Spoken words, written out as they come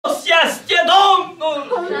este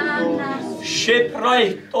Domnul! Și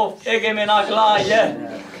proiectul fegemena glaie.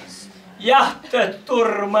 Iată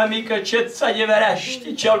turmă mică ce ți-a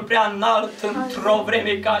iverești cel prea înalt într-o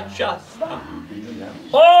vreme ca aceasta.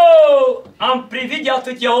 Am privit de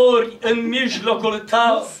atâtea ori în mijlocul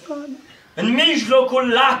tău, în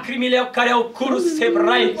mijlocul lacrimile care au curs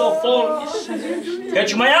hebraitofol,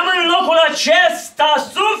 căci mai am în locul acesta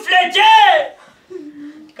suflete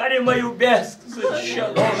care mă iubesc,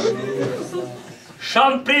 zice lor.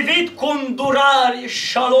 Și-am privit cu îndurare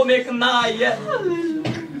și-alome gnaie,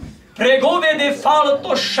 pregove de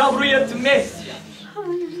falto și-avruiet mesia.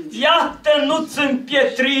 Iată nu-ți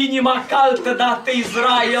împietri inima caltă dată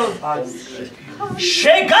Israel, și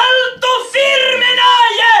galto firme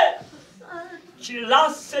naie, ci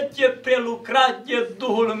lasă-te prelucrat de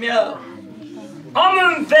Duhul meu. Am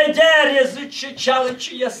în vedere, zice ceal ce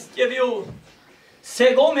este viu,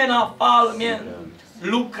 segomena palmen,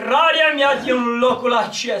 lucrarea mea din locul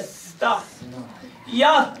acesta.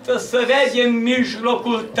 Iată să vede în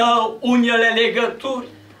mijlocul tău unele legături,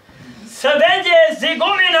 să vede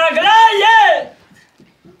zegomena glaie,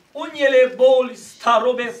 unele boli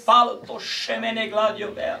starobe falto șemene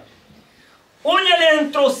gladiover, unele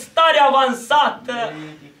într-o stare avansată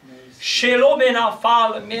și lomena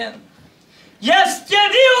falmen. Este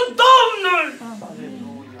viu Domnul!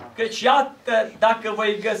 Căci iată, dacă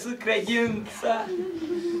voi găsi credință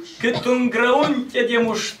cât un grăunte de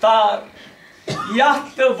muștar,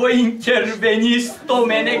 iată voi interveni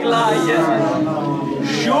stomene glaie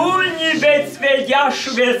și unii veți vedea și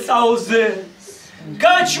veți auzi,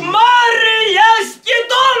 căci mare este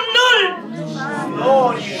Domnul!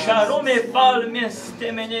 Lori și arome palme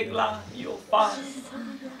stemene glaie o pas.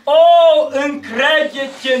 O,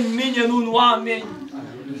 încrede-te în mine, nu în oameni,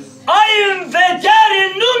 ai în vedere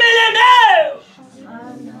numele meu!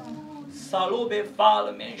 Salube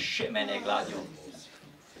palme șemene glaie.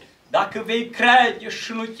 Dacă vei crede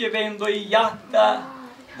și nu te vei îndoi, iată,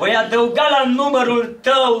 voi adăuga la numărul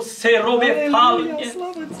tău serobe palme,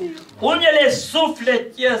 unele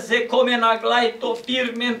suflete zecomena glaito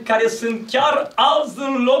firmen care sunt chiar azi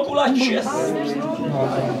în locul acesta.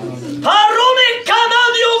 Arume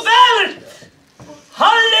canadio vert!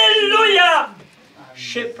 Halleluia!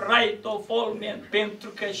 Și praito folmen, pentru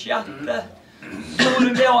că și iată,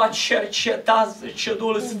 Duhul meu a cercetat, zice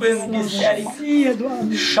Duhul Sfânt biserica,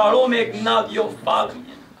 Shalom Ignadio Palmen.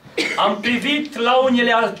 Am privit la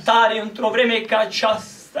unele altare într-o vreme ca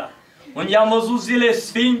aceasta, unde am văzut zile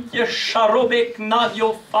sfinte, Shalom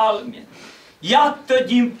Ignadio Palmen. Iată,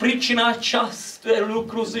 din pricina aceasta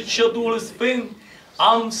lucru, zice Duhul Sfânt,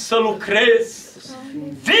 am să lucrez.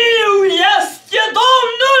 Viu este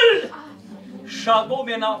Domnul!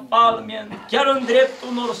 Shagomena palmen, chiar în dreptul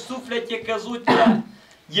unor suflete căzute,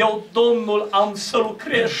 eu, Domnul, am să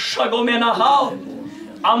lucrez, Shagomena hal,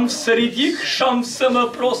 am să ridic și am să mă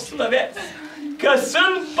proslăvesc, că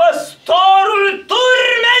sunt păstorul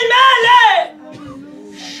turmei mele!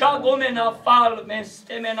 Shagomena palmen,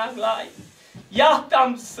 stemena glai, iată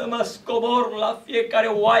am să mă scobor la fiecare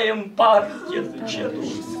oaie în parte, zice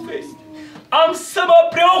Duhul Sfânt. Am să mă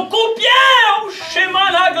preocup eu și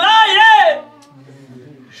mana glaie!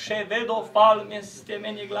 Și ved o falme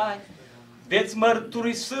stemeni glai, veți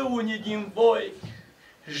mărturisi unii din voi,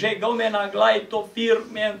 jegomena glai to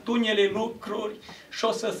firme în unele lucruri și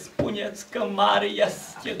o să spuneți că mare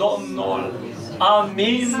este Domnul.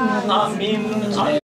 Amin, amin, amin.